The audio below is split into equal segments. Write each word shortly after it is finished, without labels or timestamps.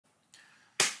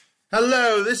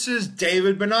Hello, this is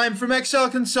David Benign from Excel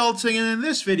Consulting, and in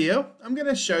this video, I'm going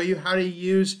to show you how to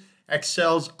use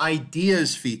Excel's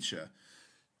ideas feature.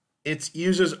 It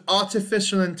uses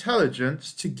artificial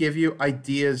intelligence to give you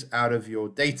ideas out of your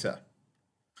data.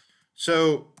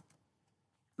 So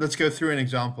let's go through an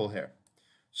example here.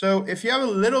 So if you have a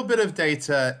little bit of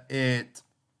data, it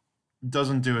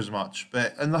doesn't do as much.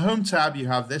 But in the Home tab, you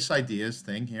have this ideas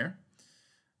thing here,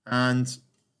 and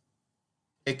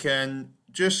it can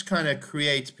just kind of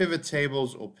create pivot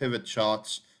tables or pivot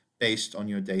charts based on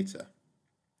your data.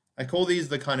 I call these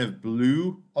the kind of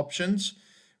blue options.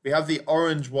 We have the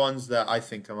orange ones that I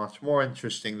think are much more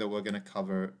interesting that we're going to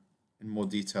cover in more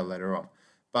detail later on.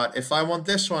 But if I want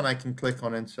this one, I can click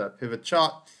on Insert Pivot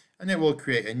Chart, and it will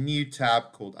create a new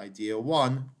tab called Idea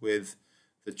 1 with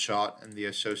the chart and the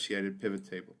associated pivot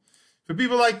table. For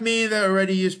people like me that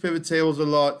already use pivot tables a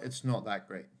lot, it's not that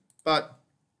great. But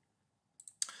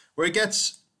where it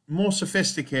gets more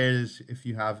sophisticated is if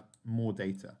you have more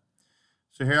data.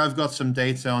 So here I've got some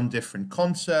data on different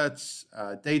concerts,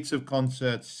 dates of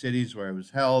concerts, cities where it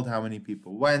was held, how many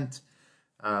people went,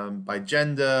 by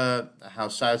gender, how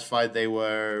satisfied they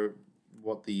were,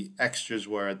 what the extras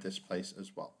were at this place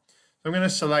as well. So I'm going to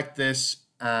select this,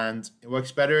 and it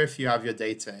works better if you have your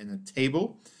data in a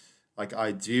table like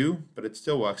I do, but it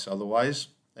still works otherwise.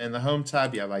 In the Home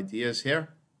tab, you have ideas here.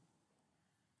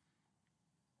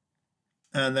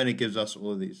 And then it gives us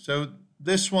all of these. So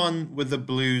this one with the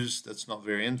blues, that's not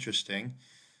very interesting,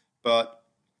 but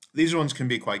these ones can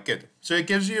be quite good. So it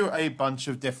gives you a bunch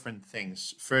of different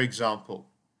things. For example,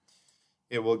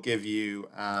 it will give you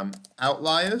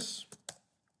outliers,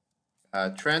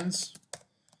 trends,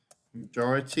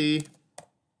 majority,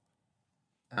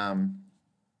 and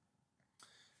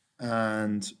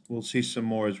we'll see some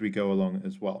more as we go along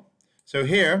as well. So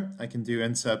here I can do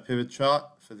Insert Pivot Chart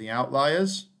for the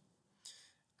outliers.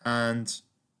 And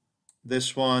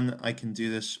this one, I can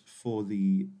do this for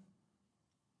the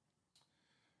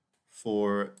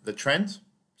trend.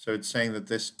 So it's saying that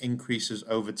this increases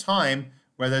over time,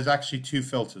 where there's actually two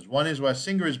filters. One is where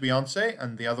singer is Beyonce,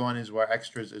 and the other one is where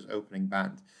extras is opening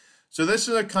band. So this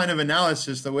is a kind of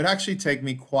analysis that would actually take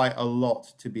me quite a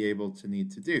lot to be able to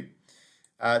need to do.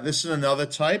 This is another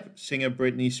type. Singer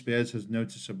Britney Spears has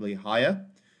noticeably higher.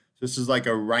 So this is like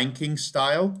a ranking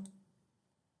style,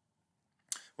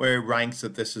 where it ranks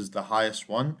that this is the highest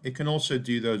one. It can also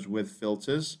do those with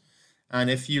filters. And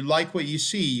if you like what you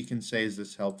see, you can say, is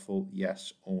this helpful?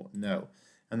 Yes or no.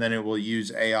 And then it will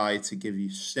use AI to give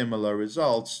you similar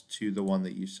results to the one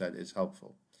that you said is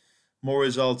helpful. More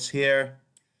results here.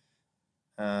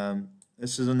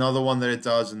 This is another one that it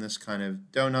does in this kind of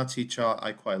donut chart.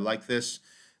 I quite like this.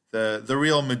 The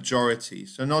real majority.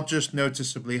 So not just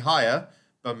noticeably higher,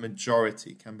 but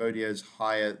majority. Cambodia is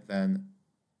higher than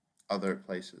other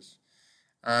places.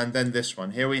 And then this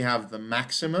one. Here we have the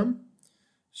maximum.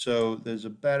 So there's a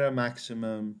better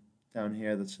maximum down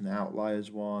here. That's an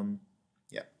outliers one.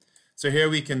 Yeah. So here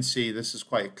we can see this is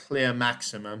quite a clear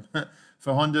maximum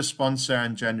for Honda sponsor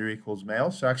and gender equals male.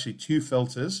 So actually two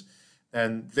filters.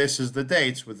 And this is the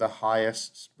date with the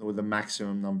highest, with the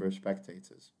maximum number of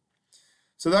spectators.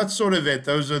 So that's sort of it.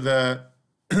 Those are the,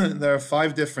 there are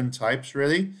 5 different types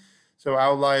really. So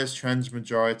outliers, trends,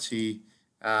 majority,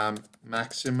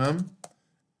 maximum,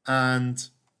 and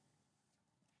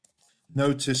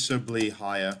noticeably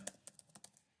higher.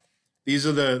 These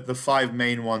are the 5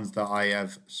 main ones that I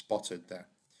have spotted there.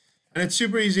 And it's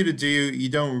super easy to do. You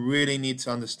don't really need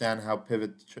to understand how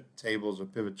pivot tables or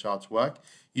pivot charts work.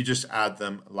 You just add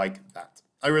them like that.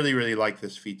 I really, really like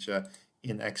this feature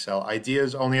in Excel.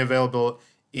 Ideas only available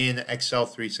in Excel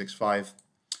 365.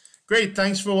 Great,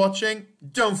 thanks for watching.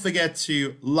 Don't forget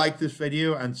to like this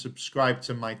video and subscribe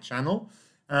to my channel.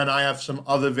 And I have some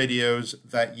other videos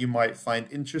that you might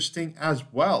find interesting as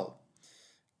well.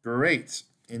 Great,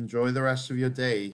 enjoy the rest of your day.